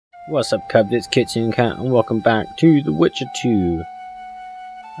What's up, Cubs? It's Kitsune Cat, and welcome back to The Witcher 2.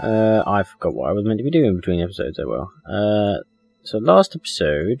 I forgot what I was meant to be doing between episodes. So last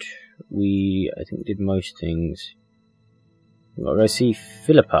episode, I think, did most things. We've got to go see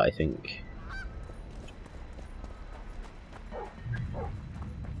Philippa, I think.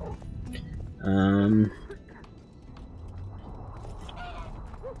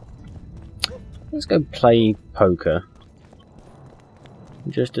 Let's go play poker.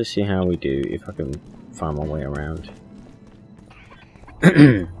 Just to see how we do, if I can find my way around.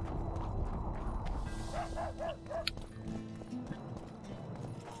 If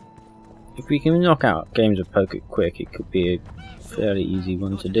we can knock out games of poker quick, it could be a fairly easy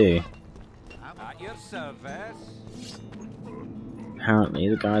one to do. At your service. Apparently,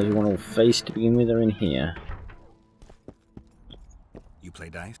 the guys we want all face to begin with are in here. You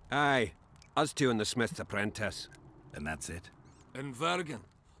play dice? Aye, us two and the Smith's apprentice. And that's it? In Vergen,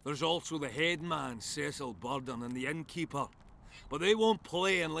 there's also the headman, Cecil Burden, and the innkeeper. But they won't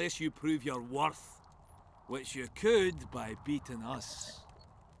play unless you prove your worth. Which you could by beating us.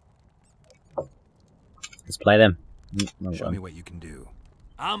 Let's play them. Show me what you can do.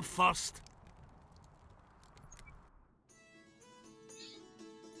 I'm first.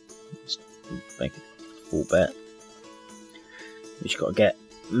 Let's make a full bet. We just got to get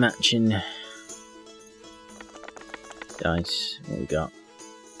matching dice. What we got?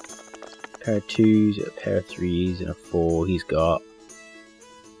 A pair of 2s, a pair of 3s, and a 4. He's got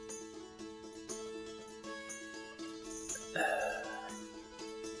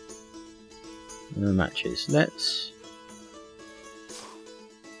no matches. Let's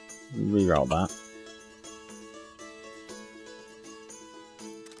reroll that.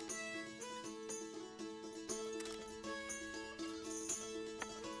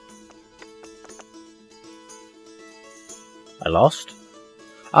 I lost.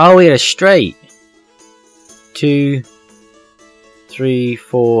 Oh, we had a straight. 2, 3,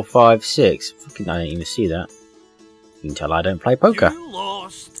 4, 5, 6. Fucking, I didn't even see that. You can tell I don't play poker. You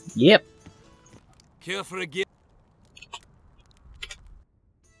lost. Yep. Care for a game?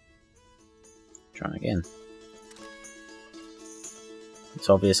 Try again. It's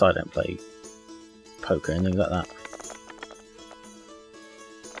obvious I don't play poker and things like that.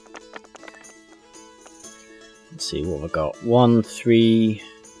 Let's see what we've got. 1, 3,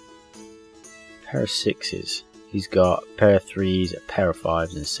 pair of 6s. He's got a pair of 3s, a pair of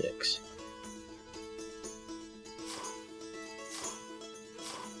 5s, and 6.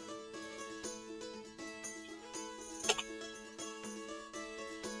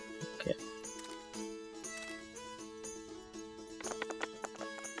 Okay.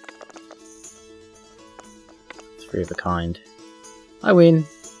 Three of a kind. I win.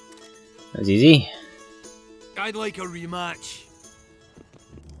 That's easy. I'd like a rematch.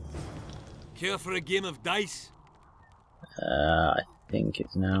 Care for a game of dice? I think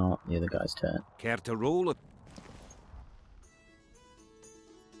it's now the other guy's turn. Care to roll? What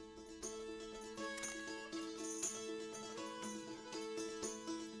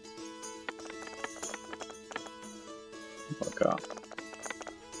I've got? A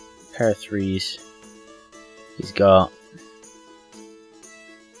pair of 3s. He's got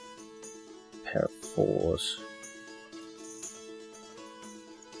a pair of 4s.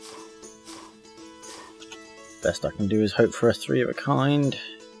 Best I can do is hope for a 3 of a kind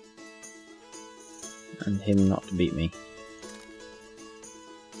and him not to beat me.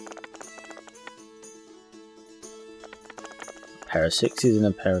 A pair of 6s and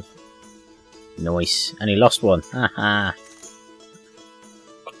a pair of... Nice. And he lost one. Haha.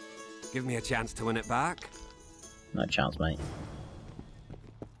 Give me a chance to win it back. No chance, mate.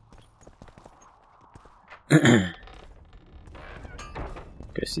 Go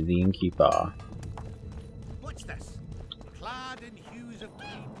see the innkeeper. What's this? Clad in hues of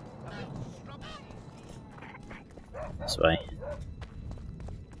green, amid shrubs. This way.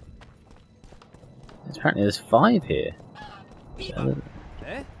 Apparently there's 5 here.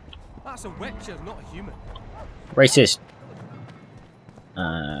 Eh? That's a witcher, not a human. Racist.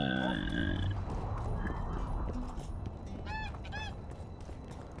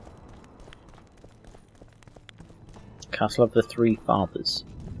 Castle of the Three Fathers.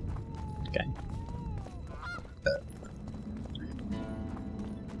 Okay.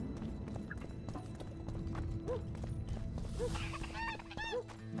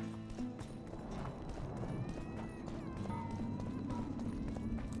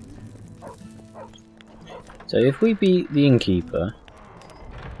 So if we beat the innkeeper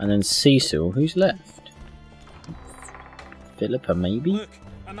and then Cecil, who's left? Philippa, maybe? Look,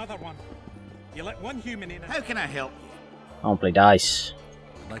 another one. You let one human in. How can I help you? I want to play dice.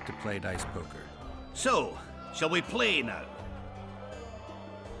 I'd like to play dice poker. So, shall we play now?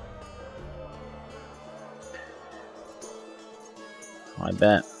 I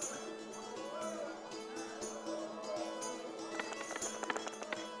bet.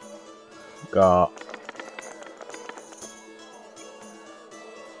 Got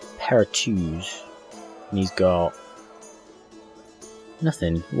a pair of twos, and he's got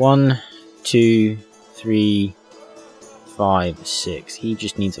nothing. 1, 2, 3, 5, 6. He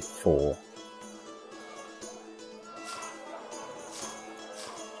just needs a 4.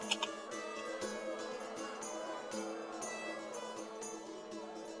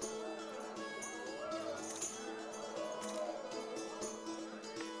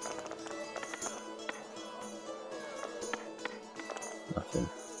 Nothing.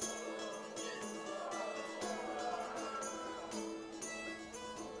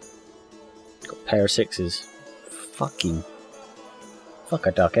 Got a pair of 6s. Fuck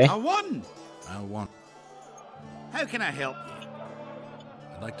a duck, eh? I won! How can I help you?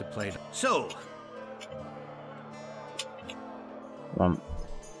 I'd like to play. So. One.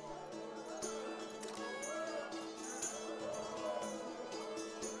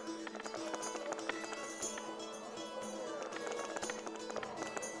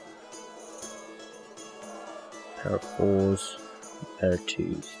 Pair of 4s, pair of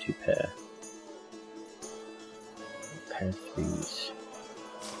 2s, 2 pair. Pair of 3s.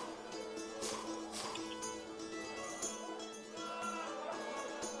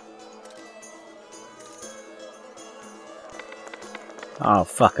 Oh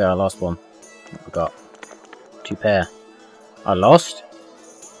fuck, I lost one. I forgot. 2 pair. I lost?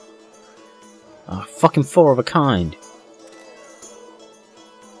 Oh, fucking 4 of a kind.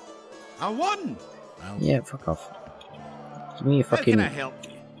 I won! Yeah, fuck off. Give me a fucking... How can I help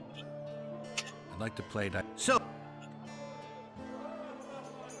you? I'd like to play that. So.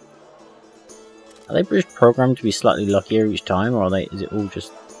 Are they programmed to be slightly luckier each time, or is it all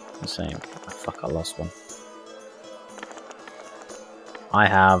just the same? Oh, fuck, I lost one. I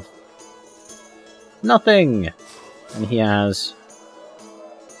have nothing, and he has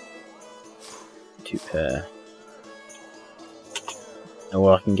 2 pair. And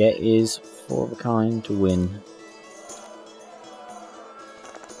all I can get is 4 of a kind to win.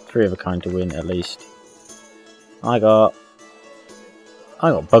 3 of a kind to win at least. I got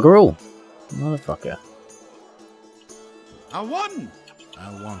bugger all, motherfucker. I won.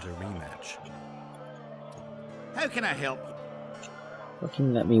 I want a rematch. How can I help you?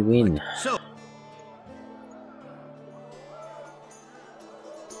 Fucking let me win. So.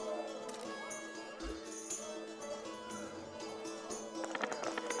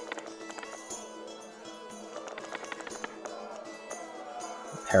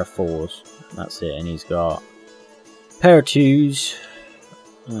 Pair of 4s. That's it, and he's got a pair of 2s.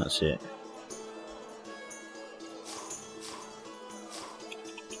 That's it.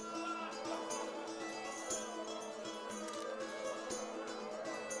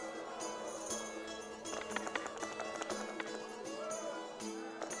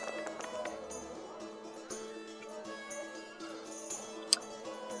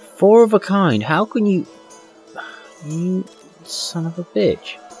 Four of a kind. How can you... You son of a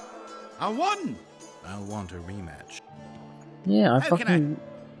bitch. I won! I want a rematch. Yeah, I How fucking...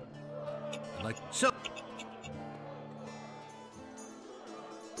 I like... So...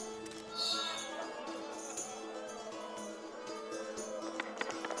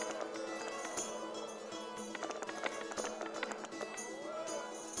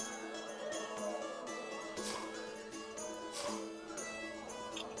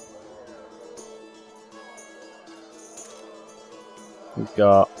 We've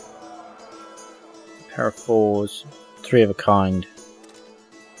got a pair of 4s, 3 of a kind.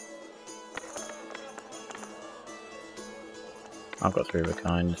 I've got 3 of a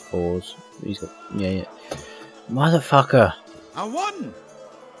kind, 4s. He's got, yeah. Motherfucker! I won!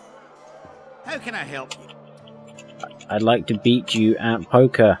 How can I help you? I'd like to beat you at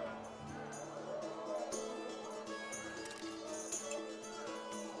poker.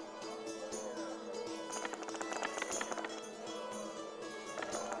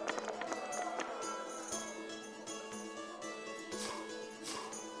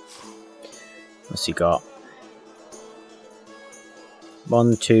 What's he got?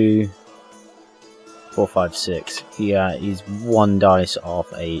 1, 2, 4, 5, 6. He's 1 dice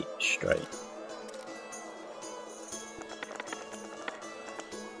off 8 straight.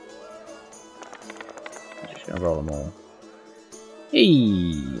 I'm just gonna roll them all.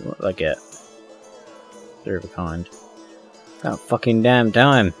 Hey, what did I get? 3 of a kind. About fucking damn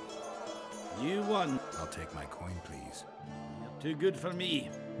time. You won. I'll take my coin, please. You're too good for me.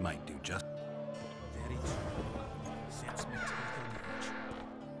 Might do just. Very true. Sets me teeth on edge.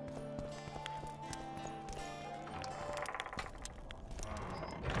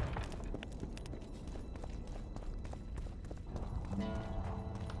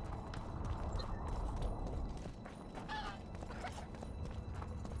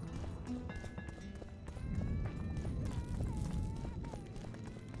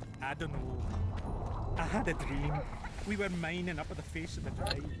 I don't know. I had a dream. We were mining up at the face of the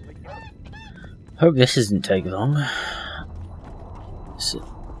drive. Like... Hope this doesn't take long.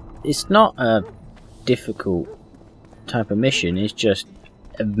 It's not a difficult type of mission, it's just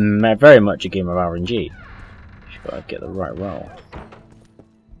very much a game of RNG. Just gotta get the right roll.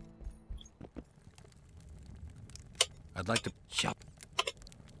 I'd like to chop.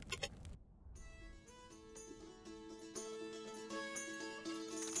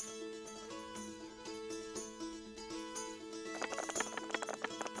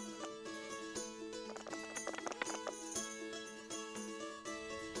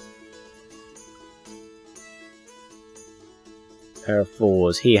 Pair of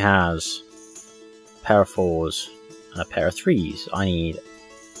 4s. He has a pair of 4s and a pair of 3s. I need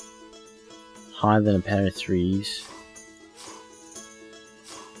higher than a pair of 3s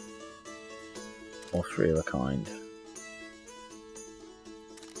or 3 of a kind.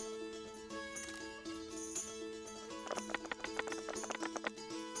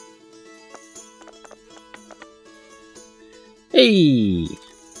 Hey!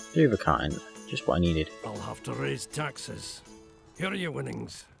 3 of a kind. Just what I needed. I'll have to raise taxes. Here are your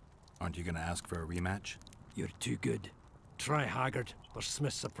winnings. Aren't you gonna ask for a rematch? You're too good. Try Haggard or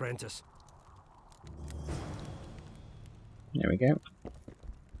Smith's apprentice. There we go.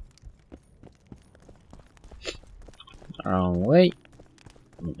 Wrong way.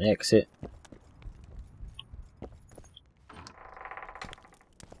 Exit.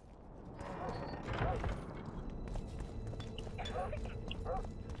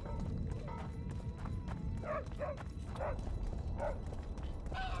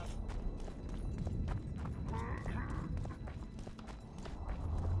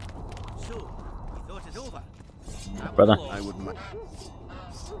 So, you thought it over? Brother. I wouldn't mind.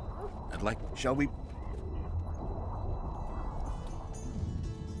 I'd like. Shall we?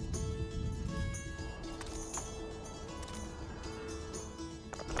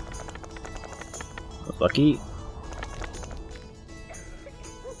 Lucky.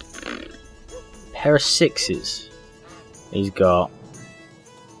 Pair of 6s. He's got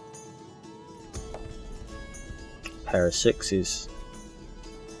pair of 6s.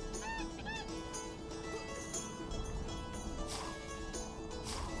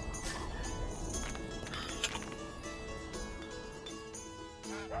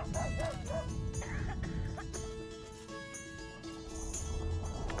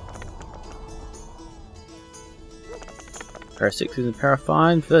 Pair of 6s and pair of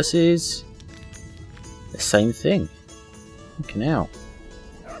 5s versus the same thing. Looking out.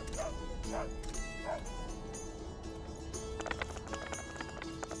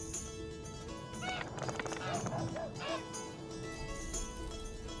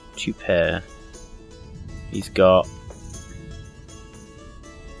 Two pair. He's got a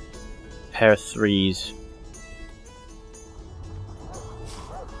pair of 3s.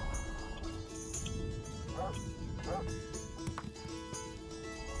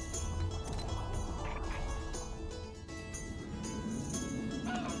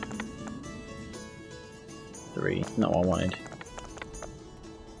 Not what I wanted.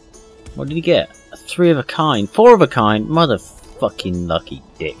 What did he get? A 3 of a kind. 4 of a kind? Motherfucking lucky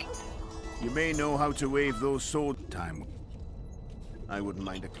dick. You may know how to wave those sword time. I wouldn't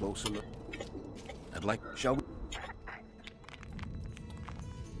mind a closer look. I'd like. Shall we?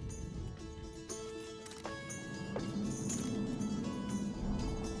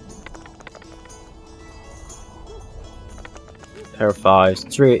 Pair of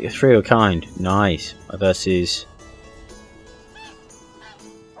 5s. 3 of a kind. Nice. Versus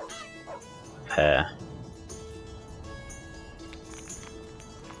pair.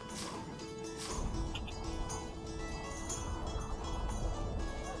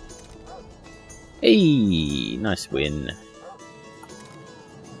 Hey, nice win.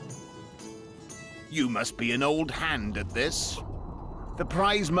 You must be an old hand at this. The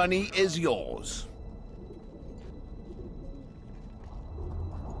prize money is yours.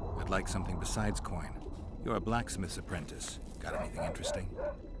 I'd like something besides coin. You're a blacksmith's apprentice. Got anything interesting?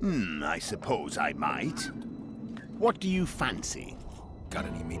 I suppose I might. What do you fancy? Got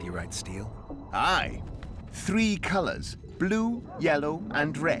any meteorite steel? Aye. 3 colors. Blue, yellow,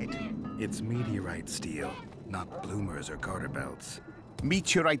 and red. It's meteorite steel, not bloomers or garter belts.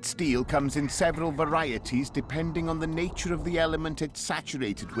 Meteorite steel comes in several varieties depending on the nature of the element it's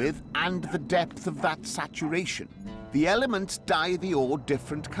saturated with and the depth of that saturation. The elements dye the ore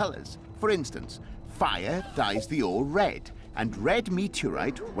different colors. For instance, fire dyes the ore red, and red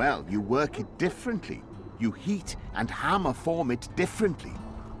meteorite, well, you work it differently. You heat and hammer form it differently.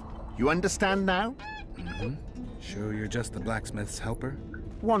 You understand now? Mm-hmm. Sure you're just the blacksmith's helper?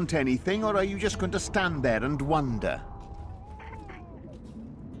 Want anything, or are you just going to stand there and wonder?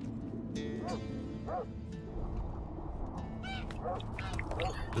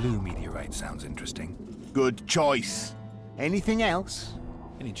 Blue meteorite sounds interesting. Good choice. Anything else?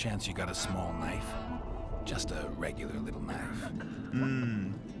 Any chance you got a small knife? Just a regular little knife.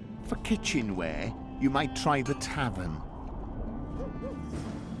 For kitchenware, you might try the tavern.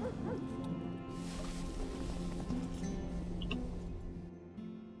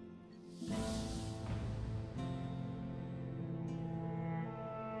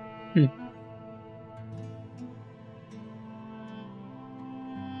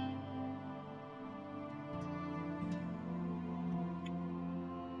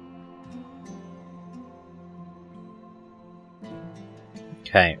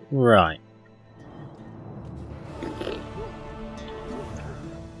 Okay, right.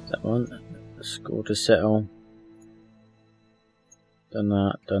 That one. Score to settle. Done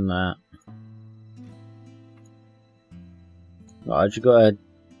that, done that. Right, I just gotta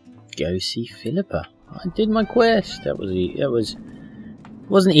go see Philippa. I did my quest. That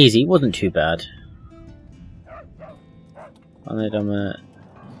wasn't easy, wasn't too bad. And then I'm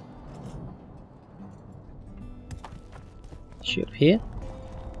she up here?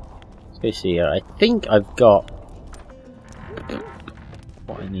 Let's go see her. I think I've got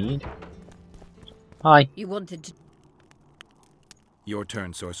what I need. Hi. You wanted to... Your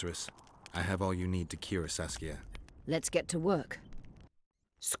turn, sorceress. I have all you need to cure Saskia. Let's get to work.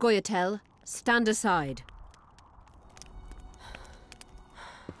 Scoia'tael, stand aside.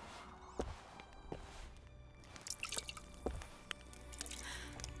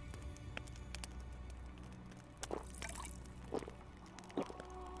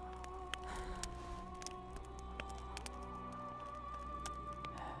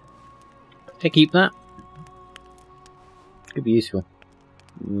 To keep that? Could be useful.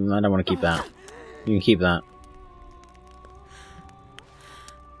 I don't want to keep that. You can keep that.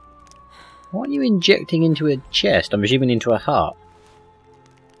 What are you injecting into a chest? I'm assuming into a heart.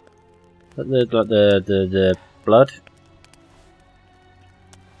 Like the blood?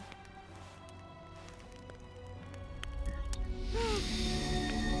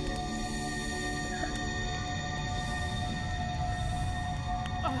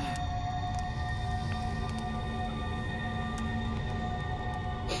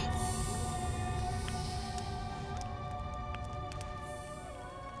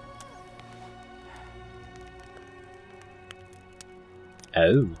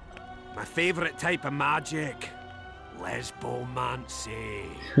 Oh. My favourite type of magic. Lesbomancy.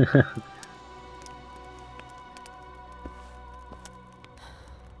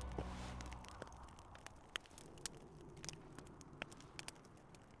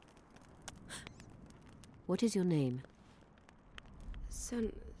 What is your name?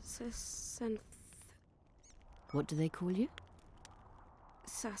 What do they call you?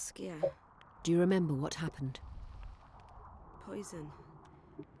 Saskia. Do you remember what happened? Poison.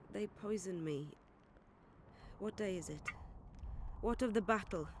 They poisoned me. What day is it? What of the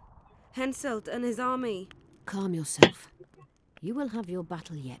battle? Henselt and his army. Calm yourself. You will have your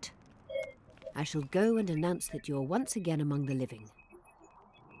battle yet. I shall go and announce that you're once again among the living.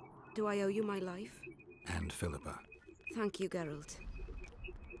 Do I owe you my life? And Philippa. Thank you, Geralt.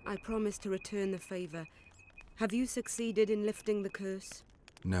 I promise to return the favor. Have you succeeded in lifting the curse?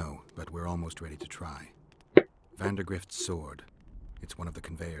 No, but we're almost ready to try. Vandergrift's sword. It's one of the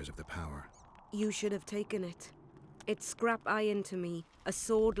conveyors of the power. You should have taken it. It's scrap iron to me, a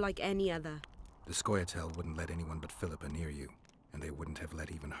sword like any other. The Scoia'tael wouldn't let anyone but Philippa near you, and they wouldn't have let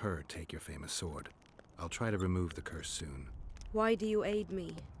even her take your famous sword. I'll try to remove the curse soon. Why do you aid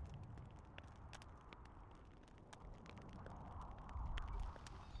me?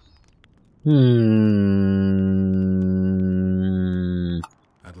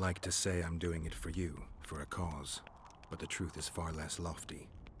 I'd like to say I'm doing it for you, for a cause, but the truth is far less lofty.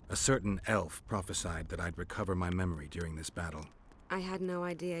 A certain elf prophesied that I'd recover my memory during this battle. I had no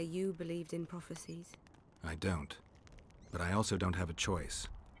idea you believed in prophecies. I don't. But I also don't have a choice.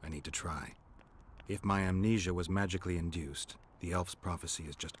 I need to try. If my amnesia was magically induced, the elf's prophecy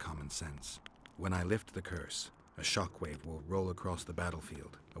is just common sense. When I lift the curse, a shockwave will roll across the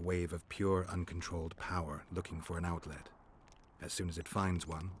battlefield, a wave of pure, uncontrolled power looking for an outlet. As soon as it finds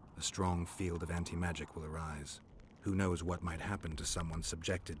one, a strong field of anti-magic will arise. Who knows what might happen to someone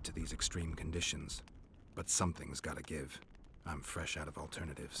subjected to these extreme conditions. But something's gotta give. I'm fresh out of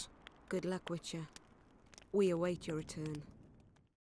alternatives. Good luck, Witcher. We await your return.